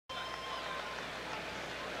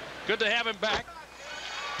Good to have him back.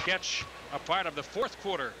 Catch a part of the fourth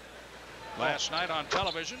quarter last night on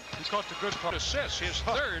television. He caught the good part. Assists, his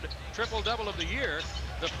third triple-double of the year.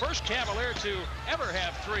 The first Cavalier to ever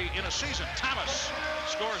have 3 in a season. Thomas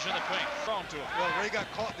scores in the paint. Thrown to him. Well, Ray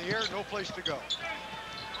got caught in the air, no place to go.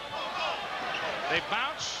 They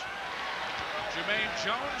bounce. Jermaine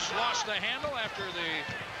Jones lost the handle after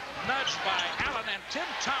the nudge by Allen, and Tim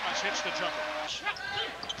Thomas hits the jumper.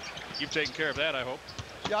 You've taken care of that, I hope.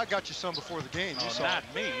 Yeah, I got you some before the game. You saw not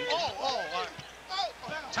it. me. Oh.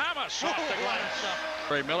 Thomas off the glass.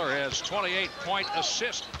 Ray Miller has 28-point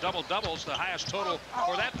assist, double-doubles, the highest total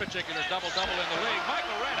for that particular double-double in the league.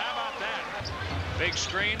 Michael Redd, how about that? Big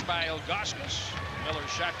screen by Ilgauskas.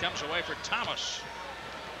 Miller's shot comes away for Thomas.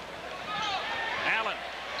 Allen,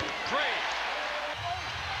 3.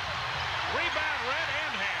 Rebound, Redd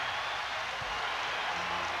and Ham.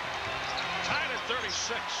 Tied at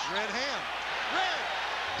 36. Red Ham. Red.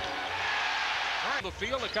 The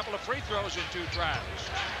field, a couple of free throws in 2 tries.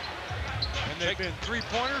 And they've been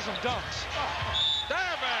 3-pointers and dunks.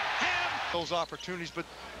 Ham. Those opportunities, but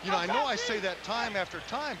you know, I know I say that time after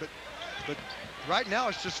time, but right now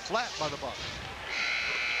it's just flat by the Bucks.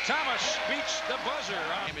 Thomas beats the buzzer.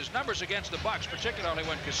 His numbers against the Bucks, particularly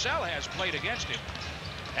when Cassell has played against him,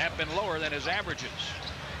 have been lower than his averages.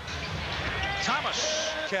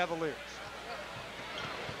 Thomas. Cavaliers.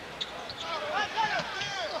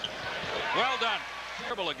 Well done.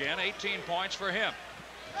 Dribble again, 18 points for him.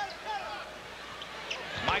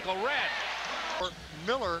 Michael Redd. For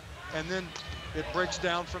Miller, and then it breaks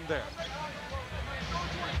down from there.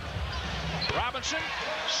 Robinson,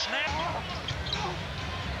 snap.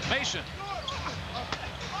 Mason.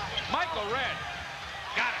 Michael Redd.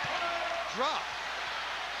 Got it. Drop.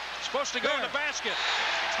 Supposed to go in the basket.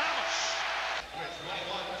 Thomas.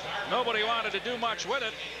 Nobody wanted to do much with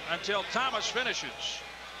it until Thomas finishes.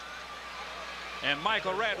 And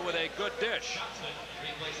Michael Redd with a good dish.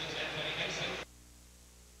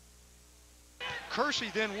 Kersey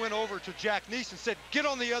then went over to Jack Neese and said, get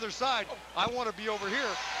on the other side. I want to be over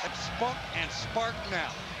here. And spunk and spark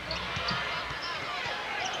now.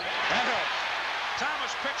 That helps.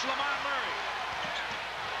 Thomas picks Lamont Murray.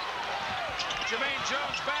 Jermaine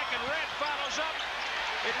Jones back, and Redd follows up.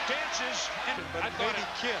 It dances, and but I thought maybe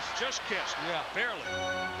it kissed. Just kissed. Yeah. Barely.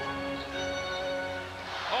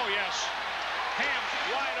 Oh, yes. Ham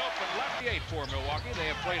wide open. Left 8 for Milwaukee. They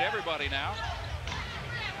have played everybody now.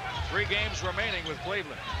 3 games remaining with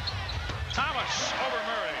Cleveland. Thomas over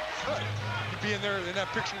Murray. You'd be in there in that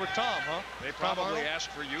picture with Tom, huh? They probably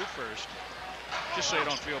asked for you first. Just so you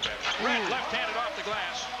don't feel bad. Redd left-handed off the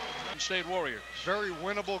glass. State Warriors. Very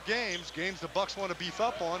winnable games. Games the Bucks want to beef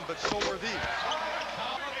up on, but so are these.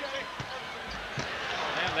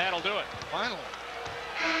 And that'll do it. Finally.